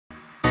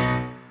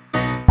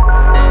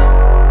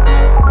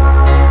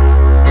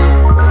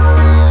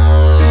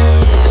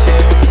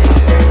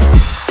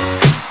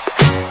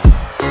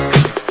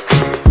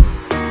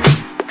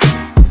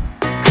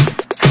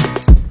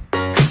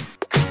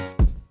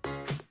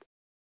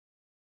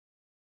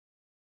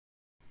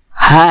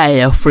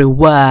Hi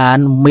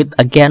everyone, meet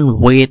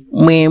again with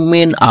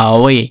Mimin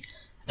Aoi.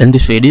 In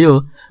this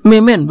video,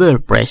 Mimin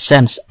will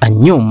present a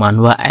new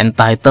manhwa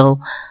entitled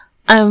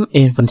I'm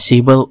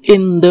Invincible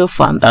in the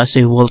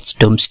Fantasy World's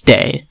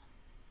Doomsday.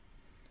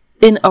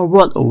 In a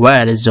world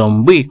where the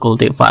zombie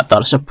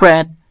cultivator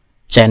spread,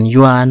 Chen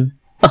Yuan,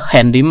 a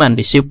handyman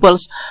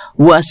disciple,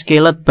 was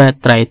killed by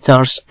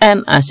traitors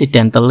and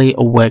accidentally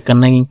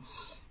awakening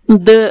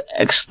the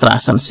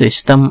extraction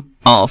system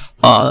of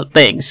all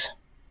things,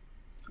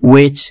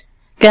 which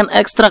can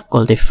extract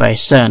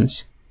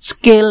cultivations,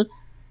 skill,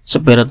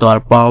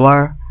 spiritual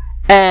power,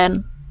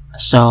 and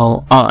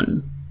so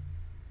on.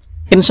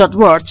 In short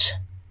words,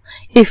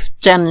 if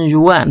Chen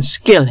Yuan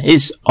killed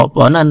his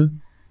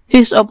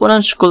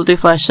opponent's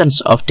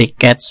cultivations of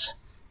decades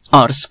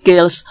or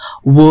skills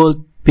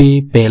would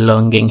be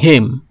belonging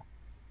him.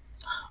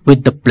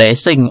 With the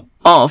blessing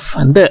of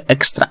the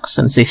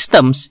extraction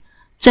systems,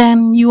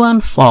 Chen Yuan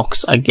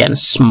fought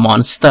against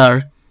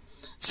monster,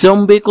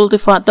 zombie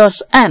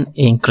cultivators, and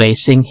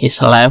increasing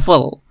his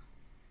level,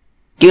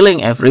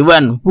 killing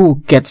everyone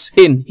who gets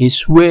in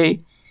his way,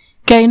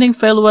 gaining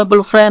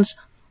valuable friends,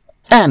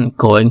 and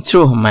going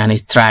through many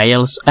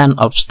trials and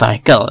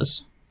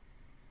obstacles.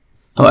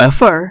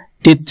 However,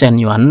 did Chen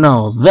Yuan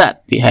know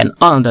that behind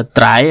all the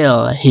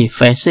trial he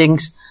facing,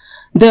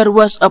 there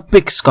was a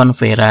big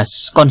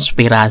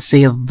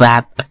conspiracy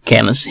that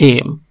against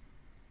him?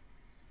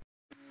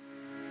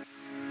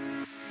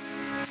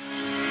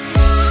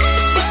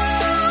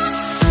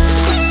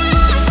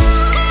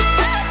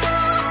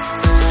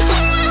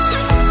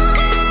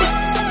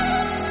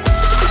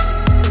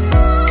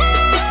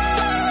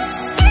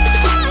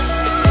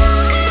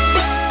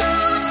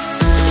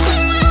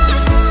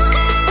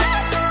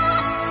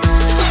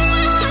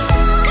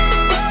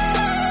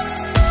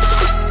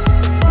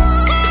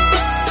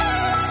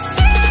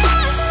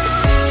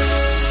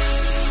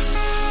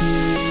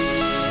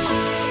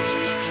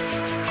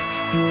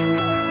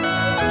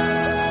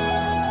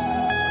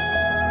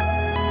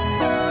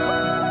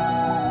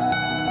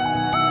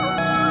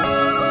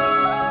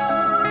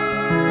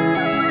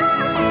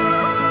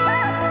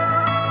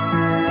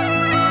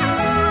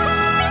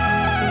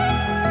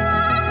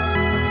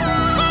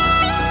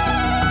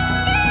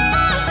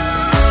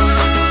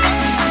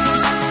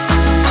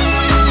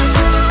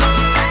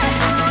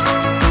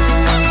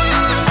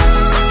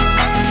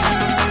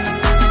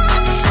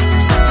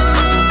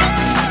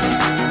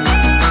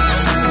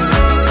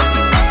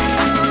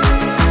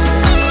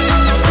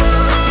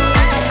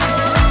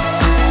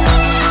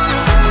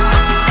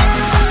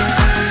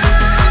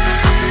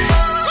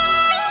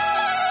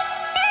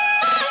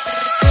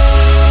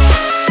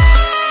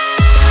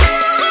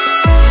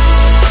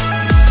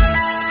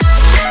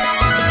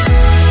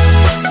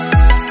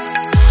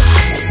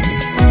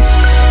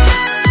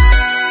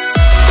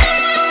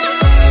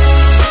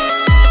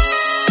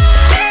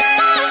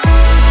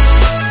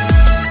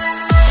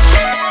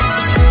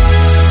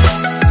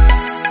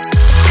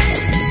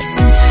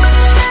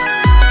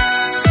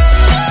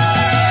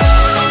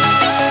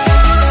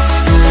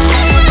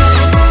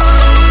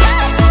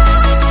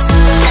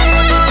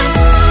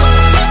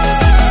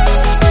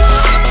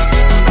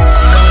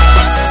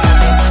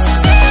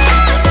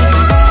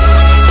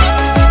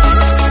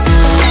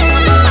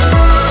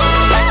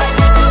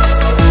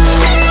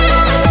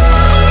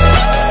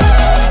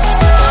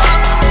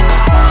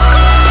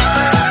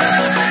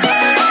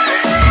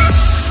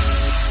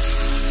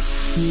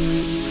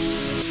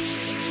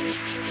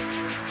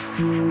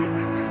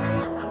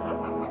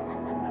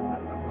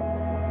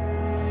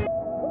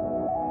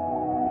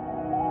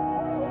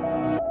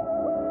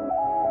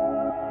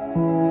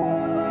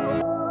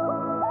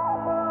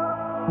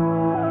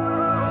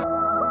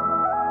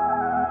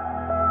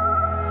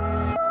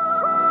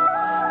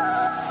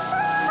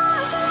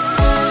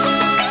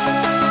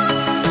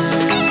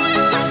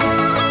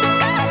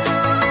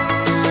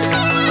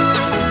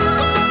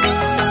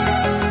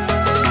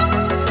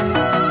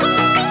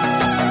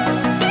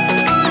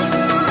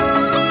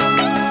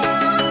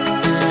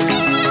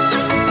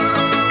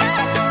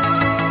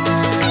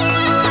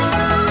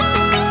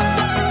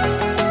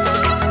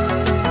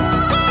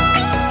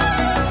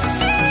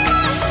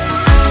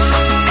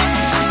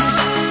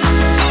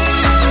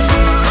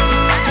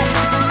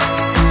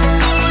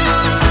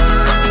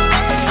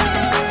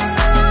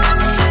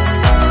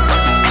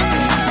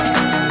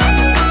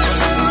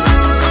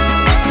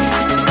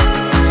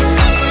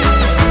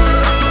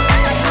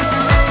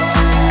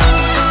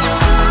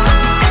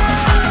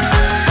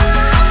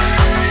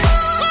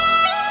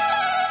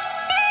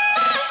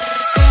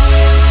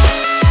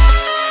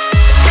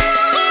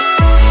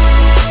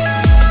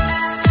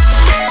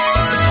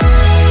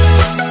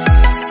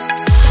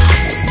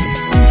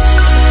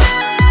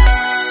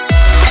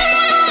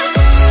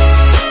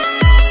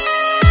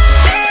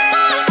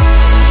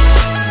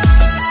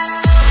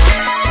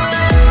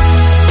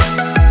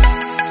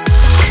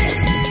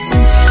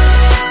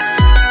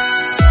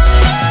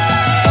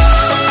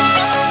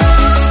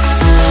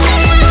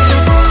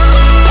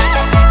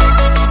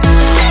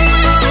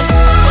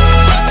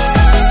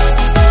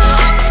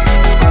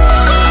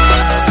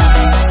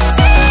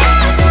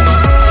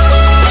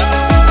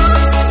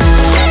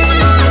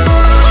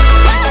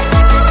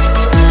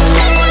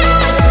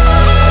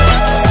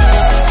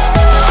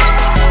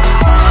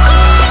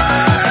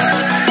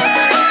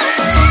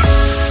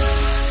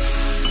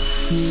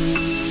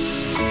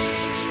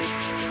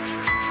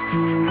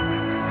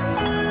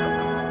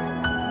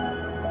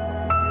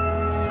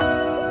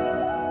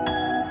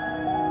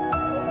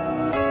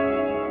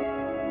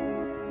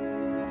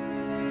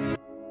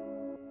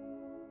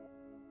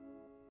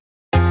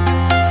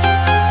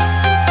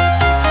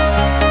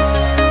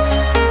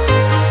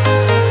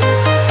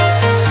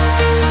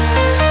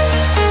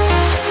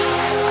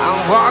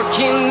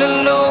 Walking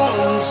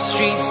alone, the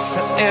streets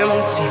are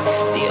empty.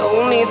 The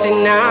only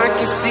thing I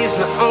can see is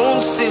my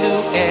own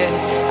silhouette.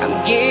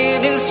 I'm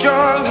getting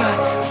stronger,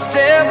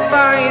 step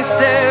by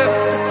step.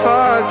 The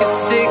clock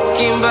is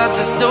ticking, but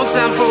there's no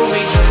time for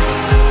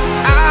regrets.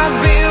 I've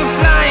been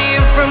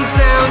flying from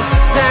town to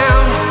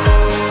town,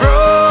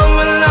 from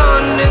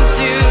London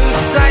to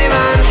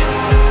Taiwan.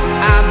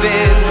 I've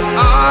been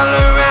all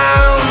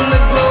around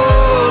the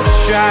globe,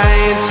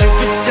 trying to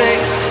protect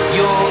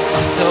your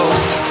soul.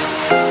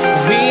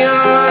 We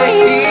are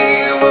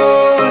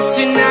heroes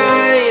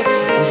tonight.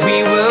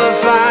 We will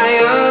fly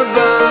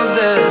above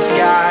the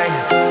sky.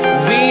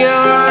 We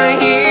are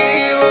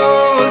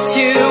heroes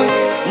tonight.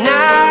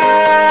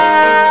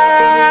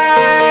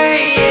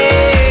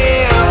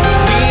 Yeah.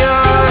 We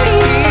are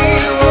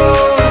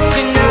heroes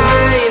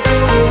tonight.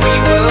 We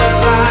will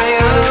fly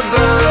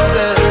above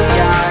the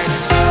sky.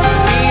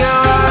 We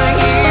are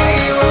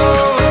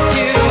heroes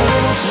tonight.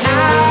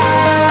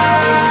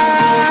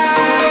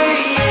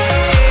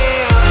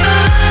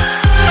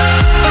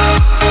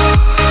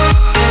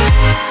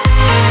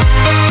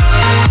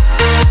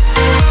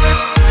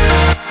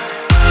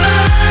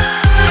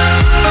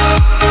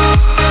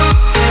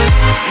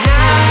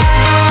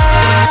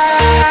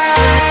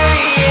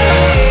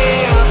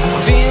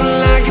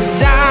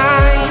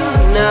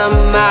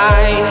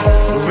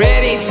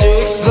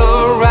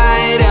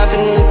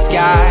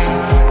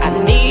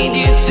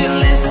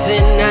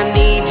 I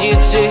need you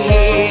to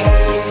hear,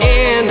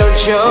 and don't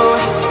show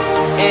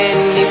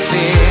any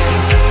fear.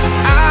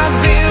 I've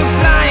been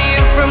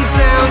flying from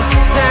town to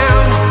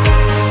town,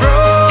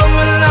 from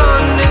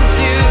London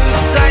to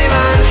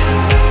Taiwan.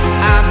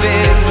 I've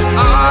been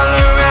all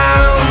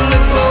around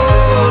the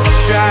globe,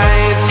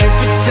 trying to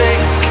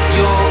protect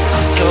your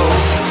soul.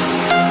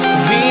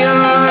 We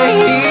are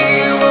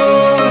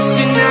heroes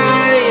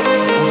tonight.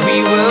 We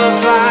will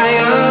fly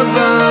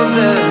above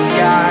the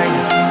sky.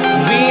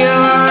 We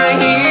are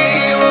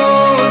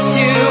heroes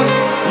tonight.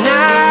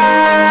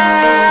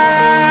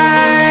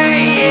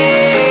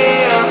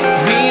 Yeah.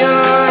 We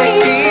are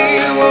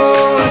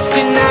heroes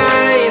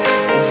tonight.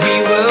 We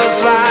will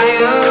fly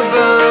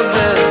above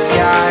the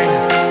sky.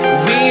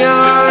 We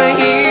are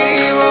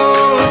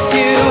heroes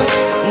tonight.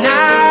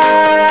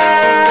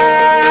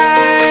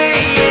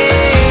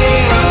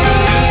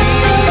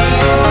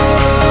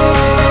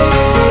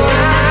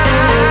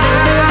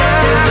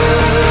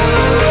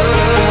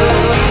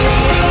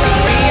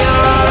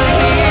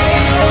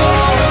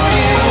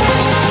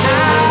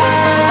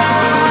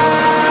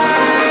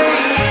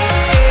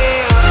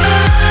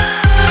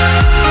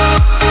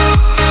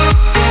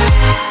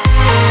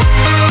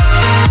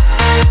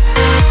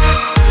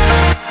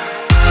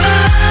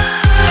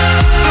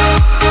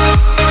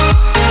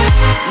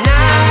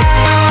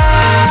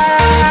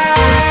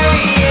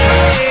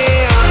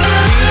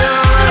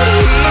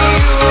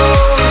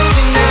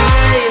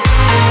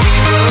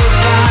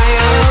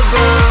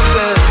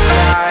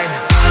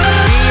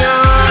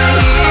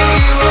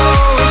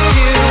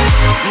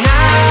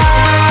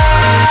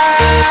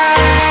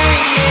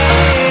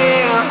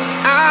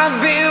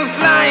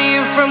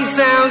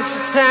 Town to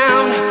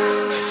town,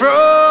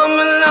 from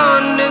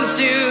London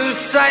to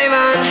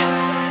Taiwan.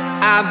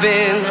 I've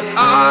been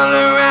all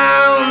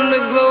around the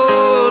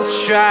globe,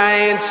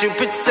 trying to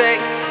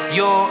protect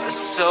your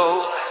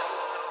soul.